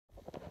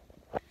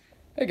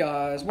Hey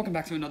guys, welcome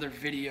back to another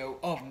video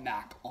of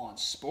Mac on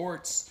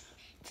Sports.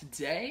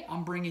 Today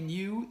I'm bringing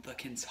you the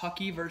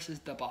Kentucky versus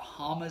the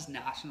Bahamas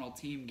national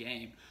team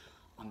game.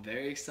 I'm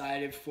very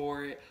excited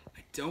for it. I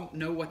don't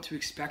know what to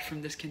expect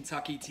from this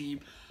Kentucky team,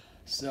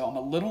 so I'm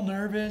a little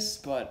nervous,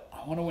 but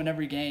I want to win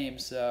every game,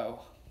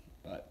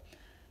 but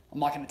I'm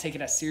not going to take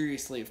it as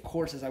seriously, of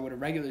course, as I would a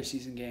regular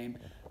season game,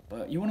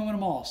 but you want to win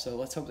them all, so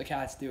let's hope the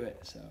Cats do it,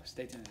 so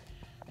stay tuned.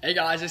 Hey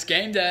guys, it's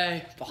game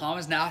day.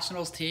 Bahamas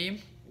Nationals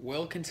team.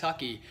 Will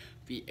Kentucky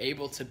be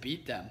able to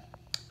beat them?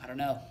 I don't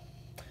know.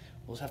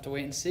 We'll just have to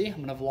wait and see.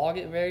 I'm going to vlog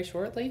it very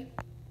shortly.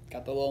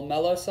 Got the little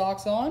mellow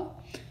socks on.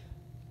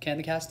 Can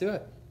the Cats do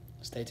it?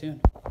 Stay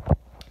tuned.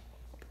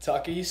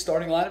 Kentucky's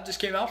starting lineup just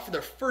came out for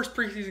their first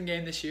preseason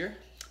game this year.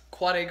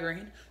 Quade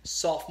Green,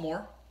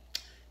 sophomore,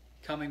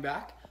 coming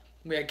back.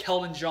 We had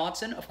Keldon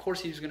Johnson. Of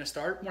course he was going to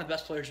start. One of the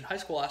best players in high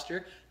school last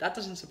year. That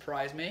doesn't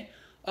surprise me.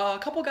 A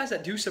couple of guys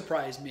that do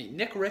surprise me.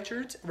 Nick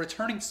Richards,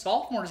 returning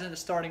sophomore, is in the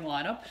starting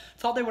lineup.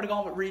 Thought they would have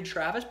gone with Reed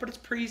Travis, but it's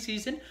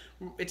preseason.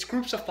 It's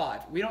groups of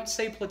 5. We don't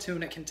say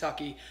platoon at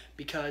Kentucky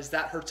because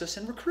that hurts us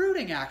in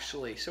recruiting,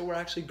 actually. So we're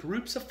actually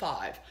groups of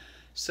 5.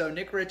 So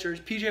Nick Richards,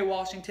 PJ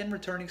Washington,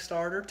 returning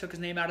starter, took his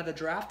name out of the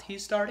draft.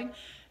 He's starting.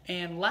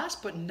 And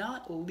last but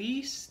not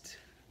least,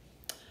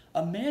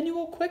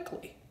 Emmanuel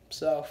Quickly.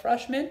 So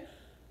freshman,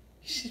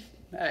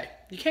 hey,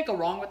 you can't go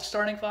wrong with the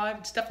starting 5.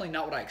 It's definitely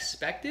not what I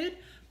expected,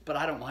 but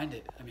I don't mind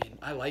it. I mean,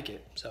 I like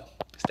it, so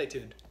stay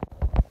tuned.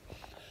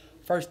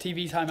 First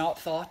TV timeout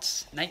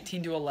thoughts,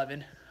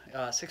 19-11,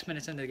 6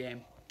 minutes into the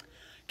game.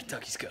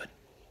 Kentucky's good.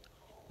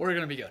 We're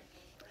going to be good.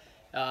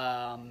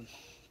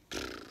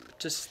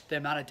 Just the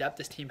amount of depth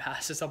this team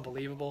has is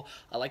unbelievable.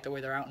 I like the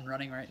way they're out and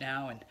running right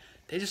now, and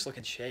they just look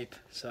in shape.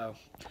 So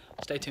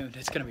stay tuned.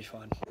 It's going to be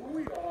fun.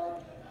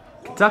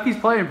 Kentucky's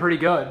playing pretty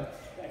good.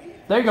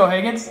 There you go,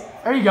 Higgins.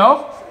 There you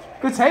go.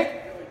 Good take.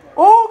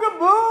 Oh, good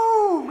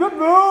move! Good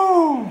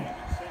move!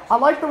 I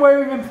like the way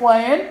we've been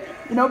playing.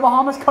 You know,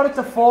 Bahamas cut it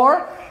to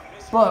 4,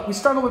 but we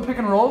struggled with pick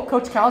and roll.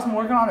 Coach Cal's been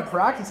working on it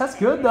practice. That's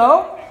good,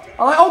 though.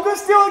 Oh, good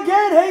steal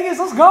again, Higgins.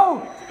 Let's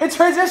go. In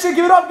transition,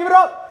 give it up, give it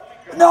up.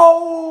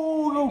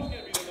 No!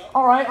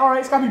 All right.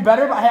 It's got to be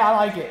better, but hey, I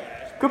like it.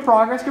 Good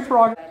progress, good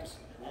progress.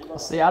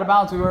 Let's see, out of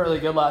bounds, we weren't really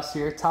good last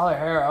year. Tyler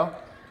Harrow,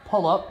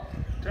 pull up.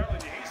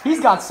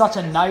 He's got such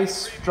a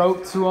nice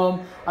stroke to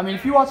him. I mean,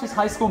 if you watch his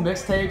high school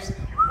mixtapes,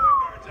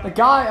 the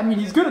guy, I mean,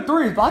 he's good at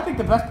threes, but I think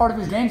the best part of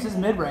his game is his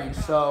mid-range.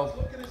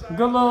 So,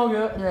 good.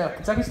 Yeah,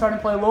 Kentucky's starting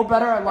to play a little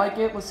better. I like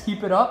it. Let's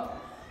keep it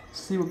up.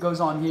 See what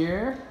goes on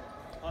here.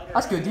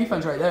 That's good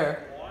defense right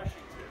there.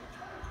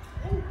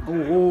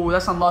 Oh,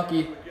 that's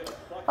unlucky.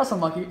 That's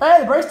unlucky. Hey,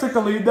 the Braves took the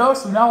lead, though,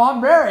 so now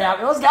I'm very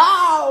happy. Let's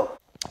go!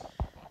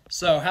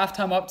 So,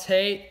 halftime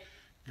update.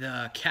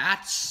 The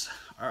Cats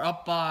are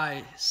up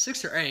by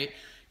 6 or 8.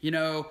 You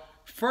know,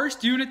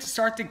 first unit to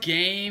start the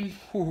game,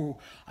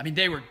 I mean,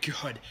 they were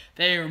good.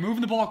 They were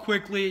moving the ball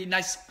quickly,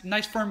 nice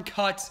firm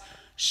cuts,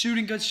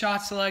 shooting good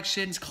shot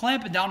selections,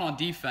 clamping down on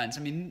defense.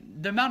 I mean,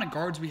 the amount of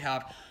guards we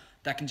have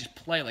that can just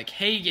play like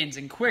Higgins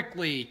and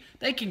Quickly,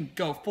 they can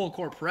go full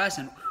court press,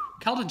 and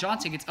Keldon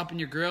Johnson gets up in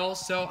your grill,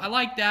 so I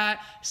like that.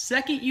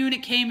 Second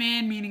unit came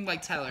in, meaning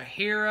like Tyler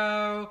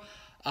Harrow,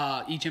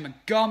 E.J.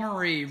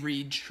 Montgomery,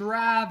 Reed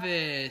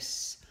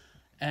Travis,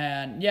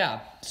 and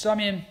yeah, so I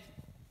mean,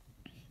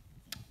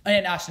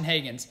 and Ashton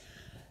Higgins,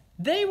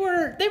 they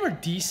were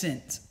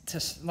decent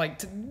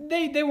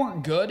they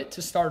weren't good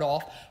to start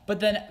off,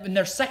 but then in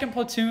their second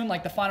platoon,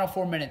 like the final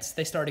 4 minutes,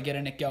 they started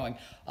getting it going.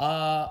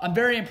 I'm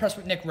very impressed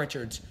with Nick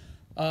Richards.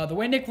 The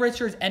way Nick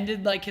Richards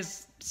ended like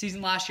his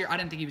season last year, I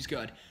didn't think he was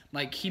good.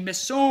 Like, he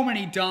missed so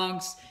many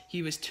dunks.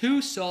 He was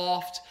too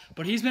soft,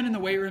 but he's been in the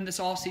weight room this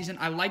offseason.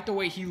 I like the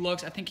way he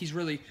looks. I think he's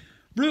really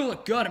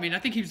looked good. I mean, I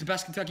think he was the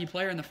best Kentucky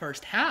player in the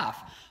first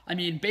half. I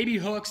mean, baby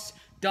hooks,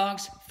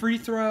 dunks, free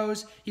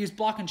throws. He was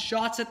blocking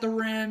shots at the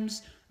rim.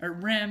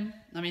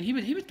 I mean,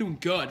 he was doing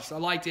good, so I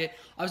liked it.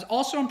 I was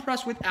also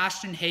impressed with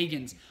Ashton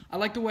Higgins. I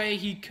like the way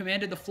he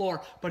commanded the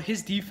floor, but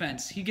his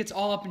defense, he gets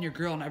all up in your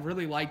grill, and I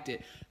really liked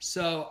it.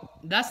 So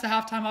that's the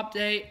halftime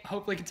update.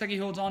 Hopefully Kentucky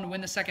holds on to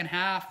win the second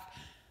half.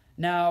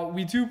 Now,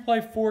 we do play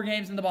 4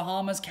 games in the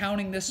Bahamas,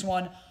 counting this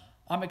one.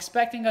 I'm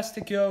expecting us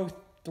to go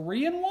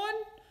 3-1.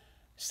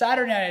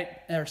 Saturday night,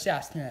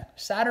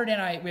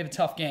 we have a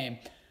tough game,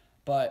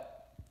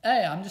 but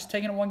hey, I'm just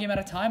taking it one game at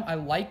a time. I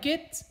like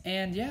it,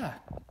 and yeah.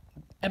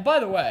 And by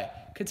the way,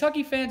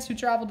 Kentucky fans who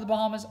travel to the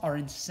Bahamas are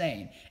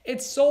insane.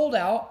 It's sold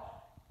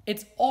out.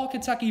 It's all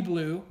Kentucky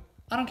blue.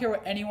 I don't care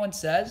what anyone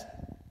says.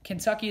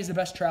 Kentucky is the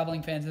best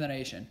traveling fans in the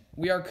nation.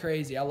 We are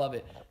crazy. I love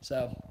it.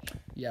 So,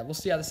 yeah, we'll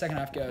see how the second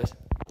half goes.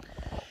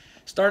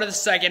 Start of the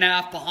second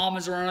half,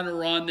 Bahamas are on a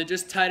run. They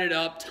just tied it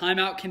up.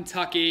 Timeout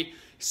Kentucky.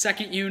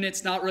 Second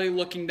unit's not really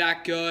looking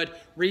that good.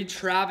 Reed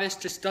Travis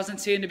just doesn't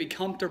seem to be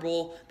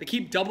comfortable. They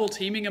keep double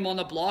teaming him on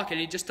the block, and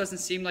he just doesn't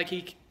seem like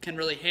he can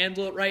really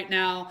handle it right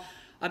now.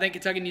 I think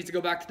Kentucky needs to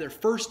go back to their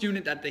first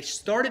unit that they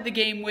started the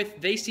game with.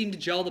 They seem to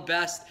gel the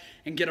best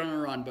and get on a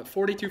run. But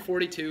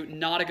 42-42,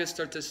 not a good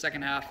start to the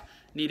second half.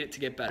 Need it to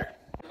get better.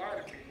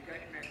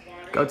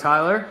 Go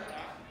Tyler.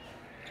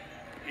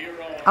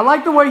 I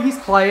like the way he's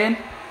playing.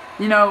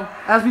 You know,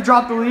 as we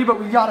dropped the lead, but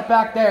we got it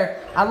back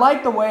there. I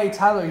like the way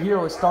Tyler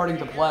Hero is starting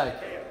to play.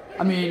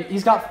 I mean,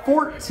 he's got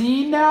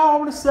 14 now, I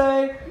want to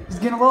say. He's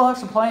getting a little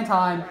extra playing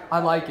time. I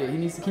like it. He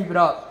needs to keep it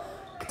up.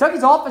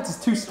 Kentucky's offense is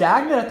too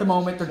stagnant at the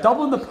moment. They're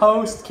doubling the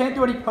post. Can't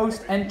do any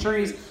post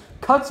entries.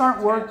 Cuts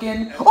aren't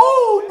working.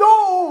 Oh,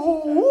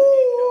 no!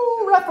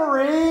 Ooh,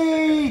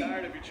 referee!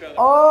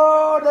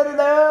 Oh,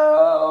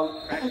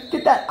 no.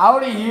 Get that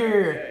out of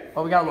here.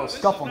 Oh, we got a little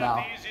scuffle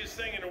now.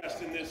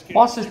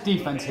 Watch this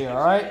defense here,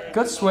 all right?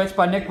 Good switch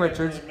by Nick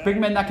Richards. Big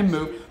man that can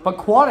move. But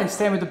Quade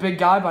staying with the big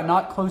guy by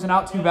not closing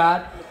out too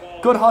bad.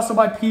 Good hustle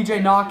by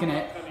PJ knocking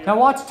it. Now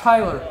watch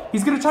Tyler.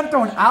 He's going to try to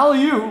throw an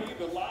alley-oop.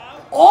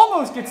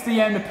 Almost gets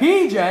the end to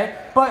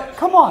PJ, but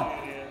come on.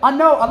 I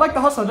know, I like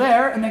the hustle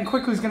there, and then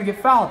quickly he's going to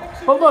get fouled.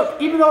 But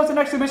look, even though it's an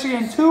exhibition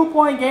game,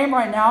 2-point game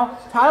right now,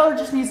 Tyler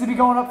just needs to be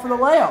going up for the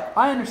layup.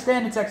 I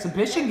understand it's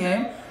exhibition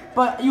game,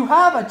 but you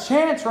have a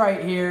chance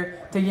right here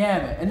to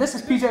yam it. And this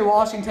is PJ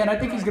Washington. I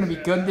think he's going to be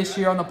good this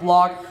year on the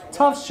block.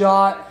 Tough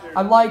shot.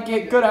 I like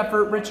it. Good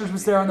effort. Richards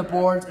was there on the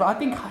boards. But I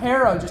think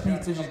Harrow just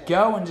needs to just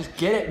go and just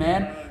get it,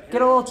 man.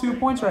 Get a little 2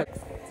 points right.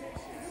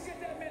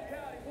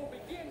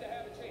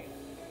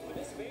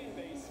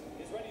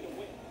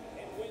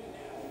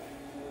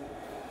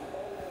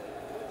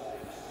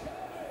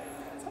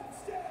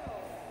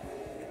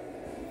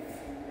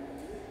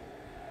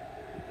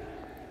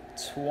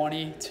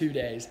 "22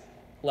 days.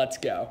 Let's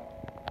go."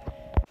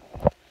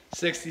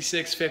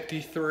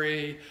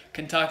 66-53.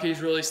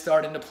 Kentucky's really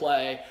starting to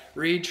play.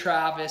 Reed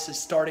Travis is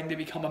starting to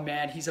become a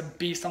man. He's a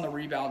beast on the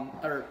rebound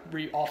or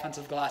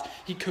offensive glass.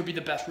 He could be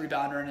the best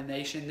rebounder in the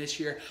nation this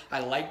year. I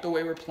like the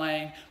way we're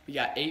playing. We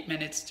got 8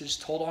 minutes to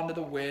just hold on to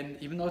the win.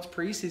 Even though it's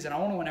preseason, I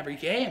want to win every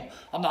game.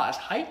 I'm not as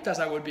hyped as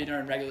I would be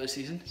during regular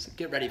season. So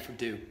get ready for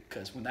Duke,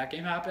 because when that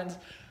game happens,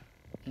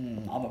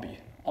 I'm gonna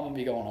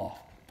be going off.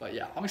 But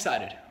yeah, I'm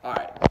excited. All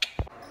right.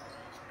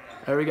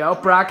 There we go.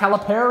 Brad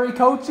Calipari,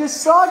 coach's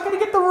son, gonna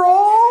get the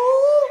roll.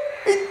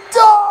 It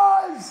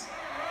does.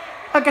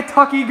 And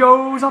Kentucky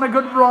goes on a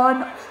good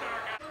run.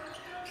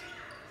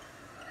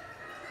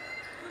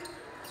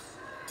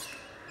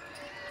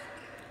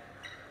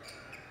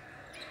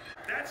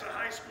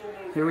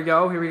 Here we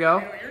go. Here we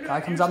go.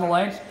 Guy comes down the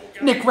lane.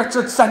 Nick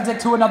Richards sends it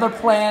to another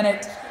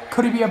planet.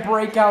 Could he be a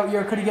breakout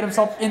year? Could he get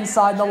himself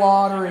inside the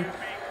lottery?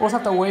 We'll just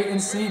have to wait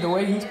and see. The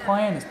way he's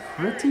playing is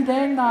pretty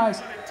dang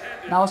nice.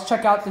 Now let's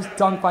check out this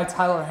dunk by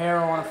Tyler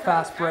Harrow on a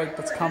fast break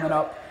that's coming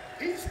up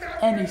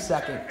any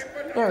second.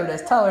 There it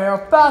is. Tyler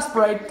Harrow, fast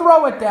break,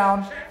 throw it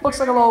down. Looks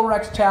like a little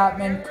Rex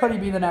Chapman. Could he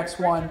be the next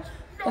one?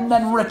 And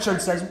then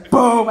Richard says,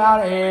 boom,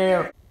 out of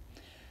here.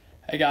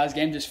 Hey guys,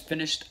 game just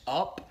finished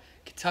up.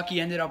 Kentucky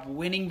ended up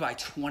winning by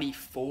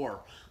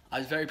 24. I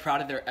was very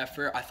proud of their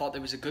effort. I thought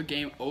it was a good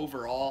game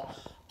overall.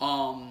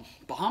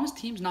 Bahamas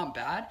team's not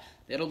bad.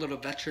 They had a little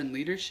veteran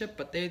leadership,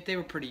 but they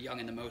were pretty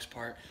young in the most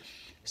part.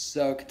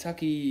 So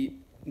Kentucky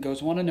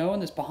goes 1-0 in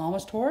this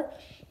Bahamas tour.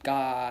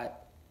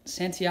 Got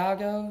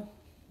Santiago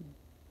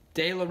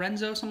De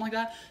Lorenzo, something like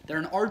that. They're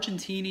an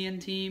Argentinian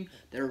team.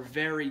 They're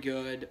very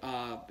good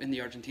in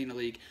the Argentina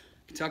League.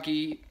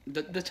 Kentucky,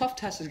 the tough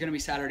test is going to be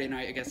Saturday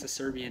night against the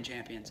Serbian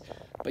champions.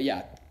 But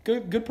yeah,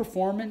 good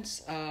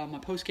performance. My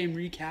post-game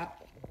recap,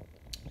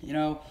 you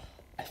know,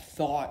 I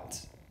thought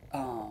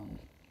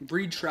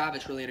Reed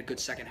Travis really had a good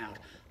second half.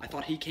 I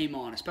thought he came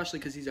on, especially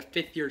because he's a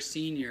fifth-year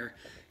senior.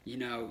 You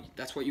know,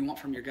 that's what you want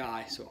from your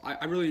guy. So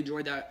I really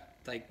enjoyed that.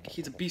 Like,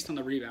 he's a beast on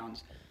the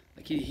rebounds.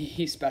 Like,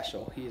 he's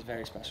special. He is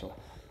very special.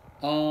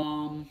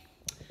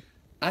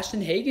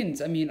 Ashton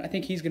Hagans, I mean, I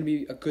think he's going to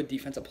be a good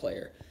defensive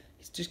player.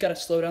 He's just got to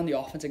slow down the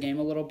offensive game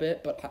a little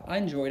bit, but I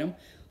enjoyed him.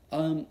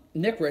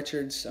 Nick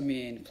Richards, I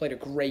mean, played a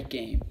great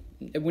game.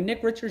 When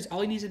Nick Richards,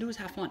 all he needs to do is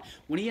have fun.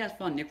 When he has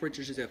fun, Nick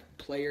Richards is a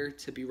player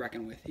to be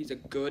reckoned with. He's a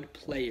good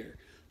player.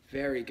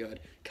 Very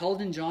good.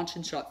 Keldon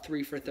Johnson shot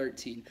 3 for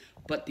 13,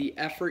 but the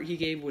effort he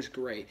gave was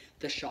great.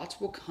 The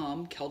shots will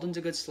come. Keldon's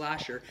a good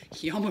slasher.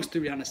 He almost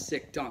threw down a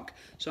sick dunk.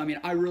 So, I mean,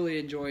 I really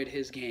enjoyed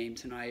his game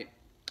tonight.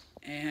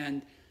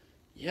 And,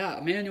 yeah,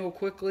 Emmanuel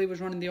Quickly was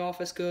running the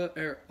offense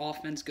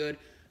good.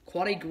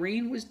 Quade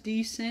Green was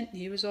decent.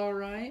 He was all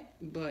right.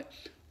 But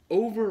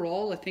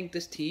overall, I think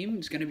this team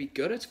is going to be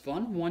good. It's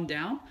fun. 1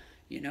 down.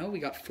 You know, we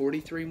got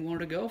 43 more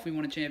to go if we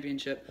win a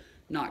championship.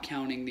 Not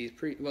counting these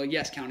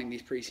counting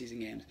these preseason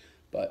games.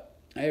 But,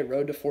 hey,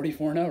 road to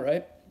 44-0,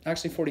 right?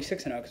 Actually,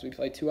 46-0 because we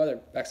played 2 other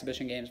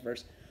exhibition games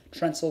versus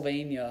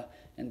Transylvania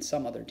and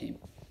some other team.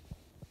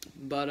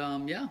 But,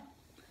 yeah.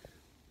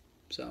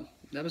 So,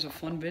 that was a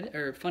fun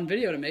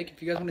video to make.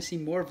 If you guys want to see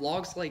more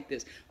vlogs like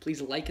this,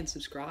 please like and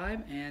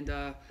subscribe. And,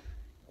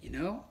 you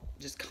know,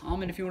 just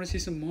comment if you want to see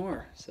some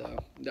more. So,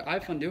 I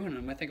have fun doing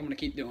them. I think I'm going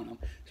to keep doing them,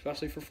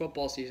 especially for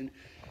football season.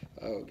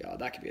 Oh, God,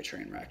 that could be a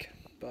train wreck.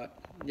 But,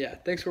 yeah,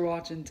 thanks for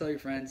watching. Tell your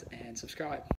friends and subscribe.